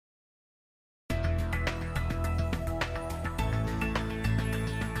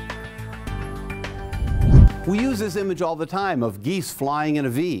We use this image all the time of geese flying in a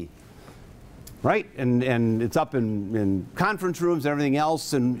V, right? And it's up in conference rooms and everything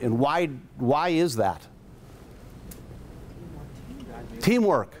else. And why is that?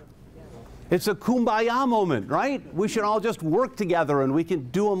 Teamwork. It's a kumbaya moment, right? We should all just work together and we can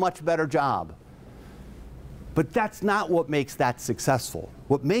do a much better job. But that's not what makes that successful.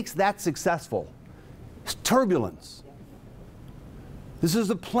 What makes that successful is turbulence. This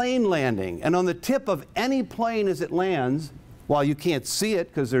is a plane landing, and on the tip of any plane as it lands, while you can't see it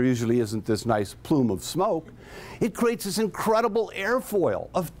because there usually isn't this nice plume of smoke, it creates this incredible airfoil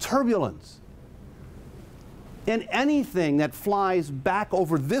of turbulence. And anything that flies back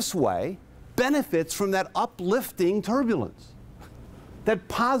over this way benefits from that uplifting turbulence, that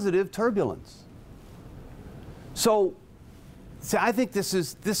positive turbulence. So, see, I think this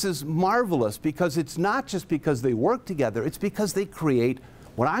is marvelous because it's not just because they work together, it's because they create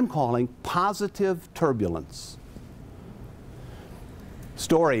what I'm calling positive turbulence.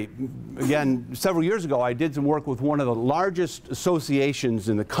 Story, again, several years ago I did some work with one of the largest associations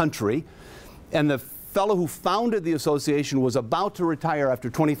in the country, and the fellow who founded the association was about to retire after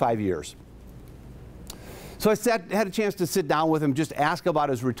 25 years. So I had a chance to sit down with him, just ask about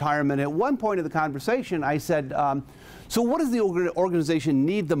his retirement. At one point in the conversation, I said, so what does the organization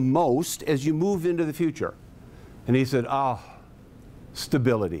need the most as you move into the future? And he said,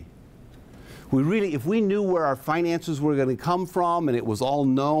 stability. If we knew where our finances were going to come from and it was all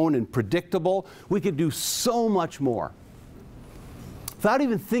known and predictable, we could do so much more. Without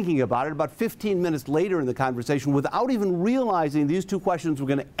even thinking about it, about 15 minutes later in the conversation, without even realizing these two questions were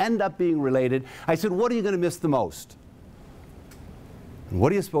going to end up being related, I said, what are you going to miss the most? And what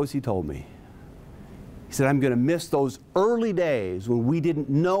do you suppose he told me? He said, I'm going to miss those early days when we didn't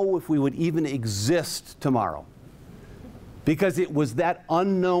know if we would even exist tomorrow. Because it was that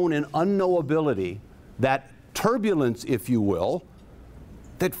unknown and unknowability, that turbulence, if you will,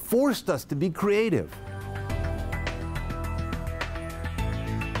 that forced us to be creative.